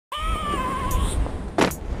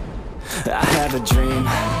I have a dream,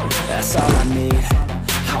 that's all I need.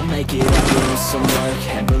 I'll make it happen with some work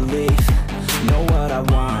and belief. Know what I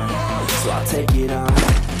want, so I'll take it on.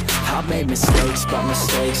 I've made mistakes, but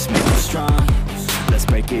mistakes make me strong. Let's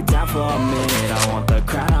break it down for a minute. I want the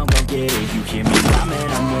crown, I'm gon' get it. You hear me rhyming,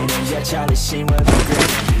 I'm winning. Yeah, Charlie Sheen will be great.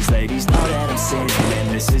 These ladies know that I'm sinning, and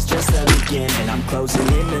this is just the beginning. I'm closing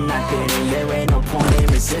in the ninth inning. There ain't no point in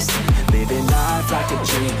resisting. Living life like a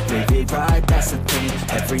dream, live it right, that's the thing.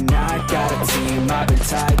 Every night got a team, I've been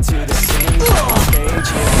tied to the scene. On stage,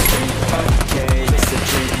 here I think, okay, it's a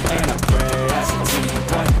dream. And I pray as a team,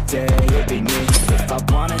 one day it'll be me. If I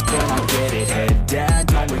want it, then I'll get it. Head down,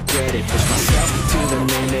 don't regret it. Push myself to the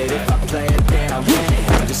limit. If I play it, then I win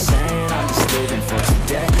it. I'm just saying, I'm just living for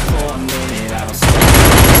today. For a minute, I don't stop.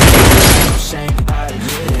 No shame, I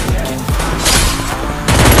admit it.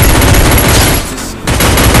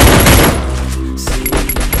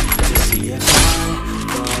 To see if I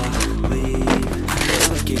believe they're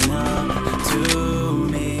looking up to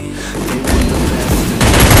me. They want the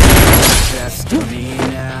best of me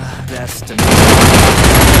now, best of me.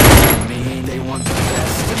 They want the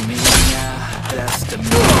best of me now, best of me,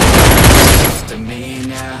 best of me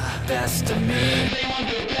now, best of me. They want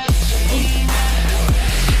the best of me now.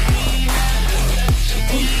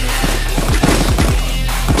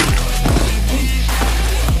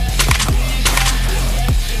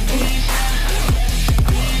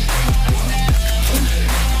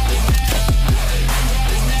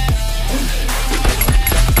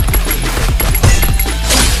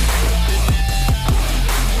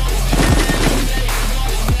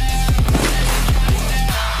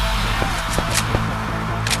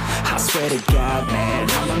 To God, man,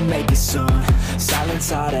 I'ma make it soon.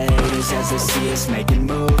 Silence all the haters as they see us making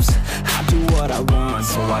moves. I do what I want,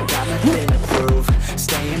 so I got nothing to prove.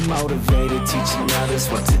 Staying motivated, teaching others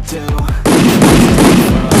what to do.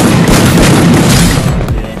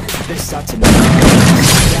 They start to know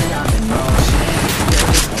that I'm in motion. There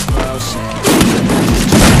is no potion,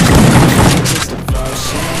 it's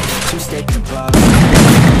devotion to stay composed.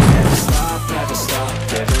 Never stop, never stop.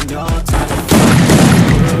 There ain't no time to fall.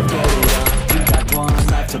 Get it up, you got one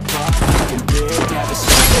life to pop. You can big, never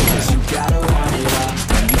stop, cause you gotta want it up.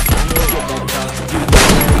 When you finally get that cup, you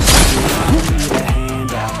don't need a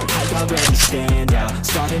handout. I already stand out,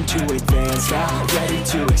 starting to advance now. Ready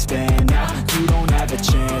to expand now, you don't have a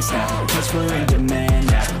chance now. Cause we're in demand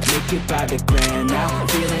now, make it by the grand now.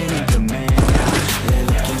 Feeling in command now, they're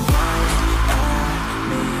looking right at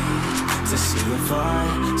me. To see if I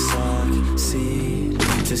succeed,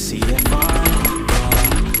 to see if I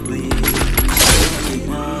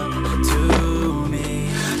looking up to me.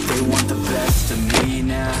 They want the best of me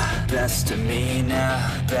now, best of me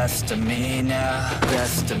now, best of me now,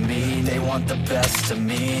 best of me. They want the best of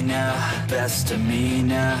me now, best of me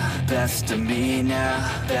now, best of me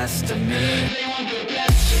now, best of me. They want the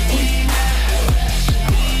best of me now.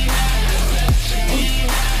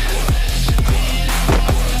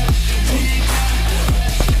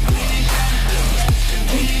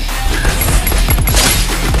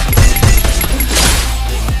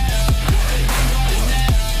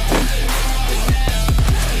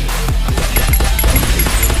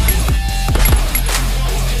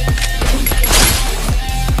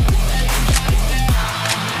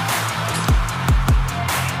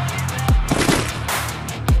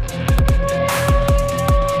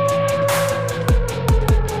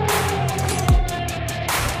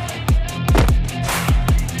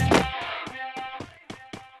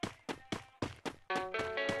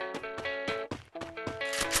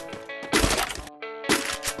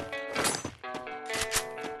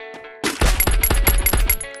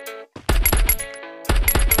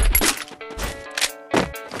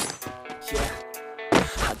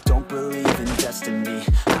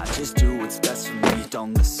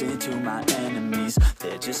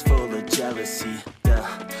 Just full of jealousy, yeah,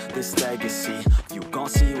 this legacy. You gon'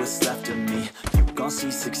 see what's left of me. You gon'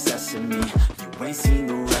 see success in me. You ain't seen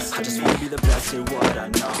the rest of me. I just wanna be the best at what I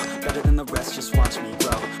know. Better than the rest, just watch me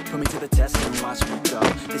grow. Put me to the test and watch me go.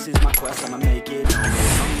 This is my quest, I'ma make it. Call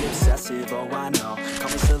me obsessive, oh I know.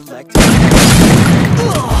 Call me selective.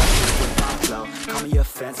 Call me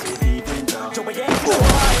offensive, even though Joe, I ain't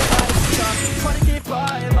life's tough. Try to get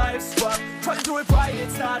by, life's rough. Try to do it right,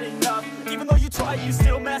 it's not enough. Even though you try, you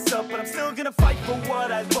still mess up. But I'm still gonna fight for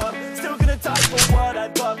what I love. Still gonna die for what I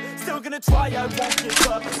love. Still gonna try, I won't give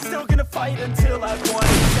up. Still gonna fight until I won.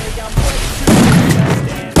 Say I'm way too best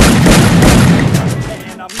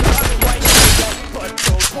and I'm not right yet, but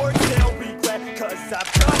those words they'll regret. Cause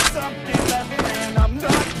I've got something left and I'm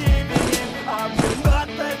not giving in. I will not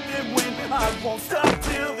let them win. I won't stop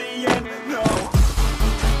till the end, no.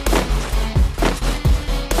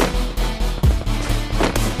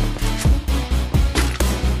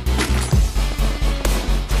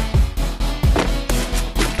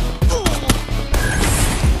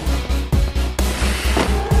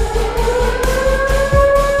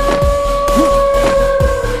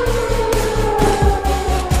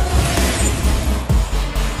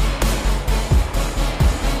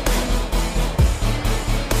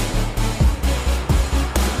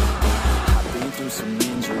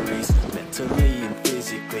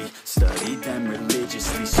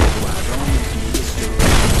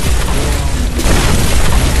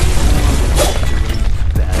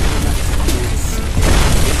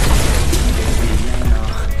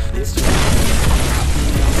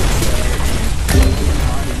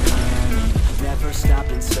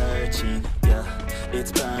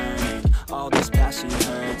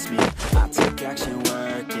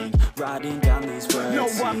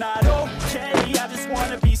 not okay. I just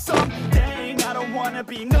wanna be something, I don't wanna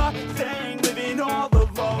be nothing, living all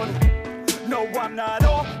alone. No, I'm not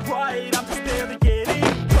alright, I'm just barely getting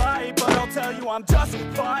by, but I'll tell you I'm just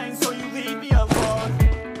fine, so you leave me alone.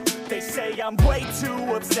 They say I'm way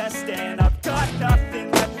too obsessed and I've got nothing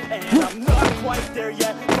left, and I'm not quite there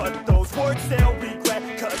yet, but those words they'll regret,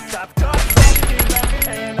 cause I've got something left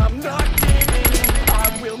and I'm not giving in.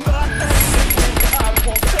 I will not hesitate, I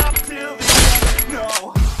won't stop till the end,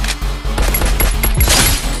 no.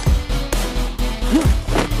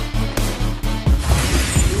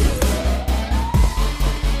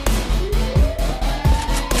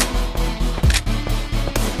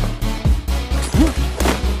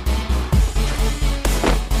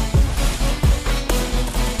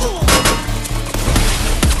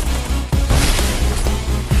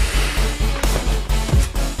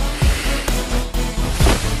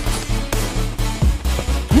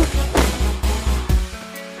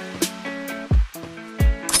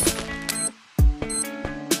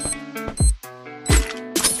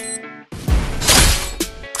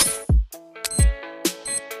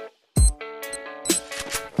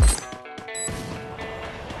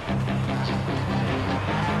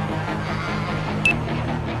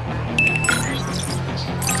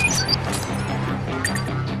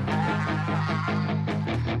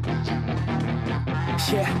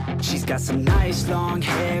 Yeah, she's got some nice long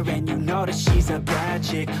hair, and you know that she's a bad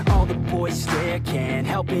chick. All the boys stare, can't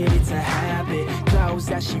help it, it's a habit. Clothes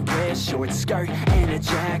that she wears, short skirt and a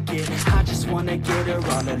jacket. I just wanna get her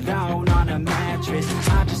all alone on a mattress.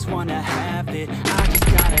 I just wanna have it, I just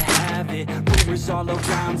gotta have it. Rumors all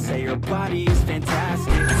around say her body is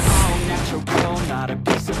fantastic. All natural, not a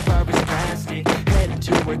piece of fur is plastic. Head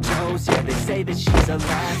to her toes, yeah, they say that she's a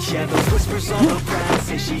latch. Yeah, those whispers all around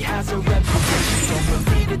say she has a reputation. Don't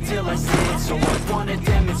believe it till I see it, so I want a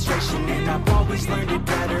demonstration. And I've always learned it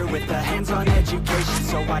better with a hands-on education.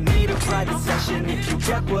 So I need a private session if you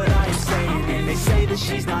get what I am saying. And they say that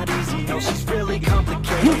she's not easy, no, she's really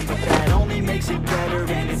complicated, but that only makes it better,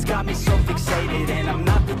 and it's got me so fixated. And I'm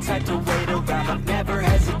not the type to wait around, I've never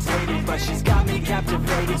hesitated, but she's got me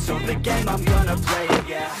captivated, so the game, I'm gonna play it,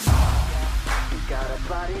 yeah. Got a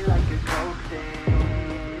body like a coke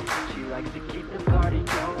thing, she likes to keep the party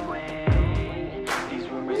going. These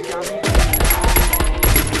rumors got me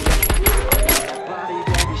body,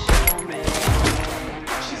 baby, show me.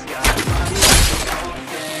 She's got a body like a coke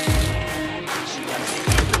thing, she likes to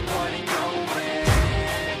keep the party going.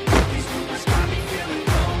 These rumors got me feeling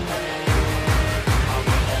lonely. I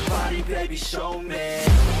want that body, baby, show me.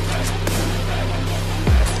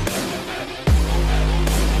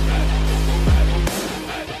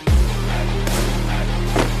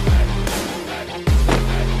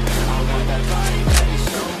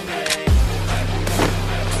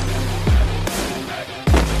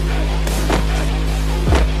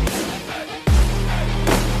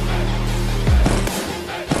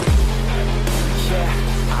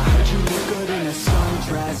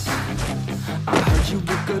 I heard you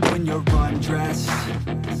look good when you're undressed.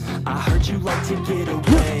 I heard you like to get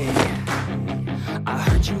away. I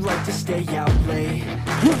heard you like to stay out late.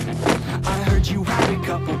 I heard you had a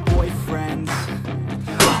couple boyfriends.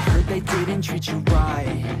 I heard they didn't treat you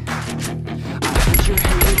right. I heard you're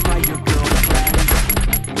hated by your girlfriends,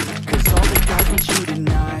 cause all the guys want you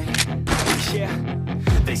tonight. Yeah,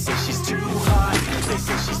 they say she's too hot, they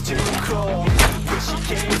say she's too cold. Where she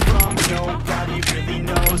came from, nobody really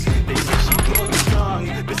knows. They say she looks young,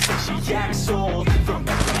 but say she acts old. From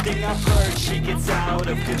everything I've heard, she gets out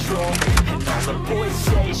of control. And all the boys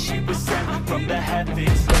say she was sent from the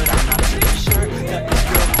heavens, but I'm not too sure that this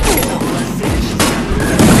girl is a blessing. She's got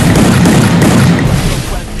a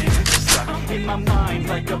weapon stuck in my mind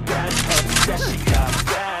like a bad obsession. Got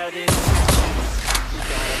bad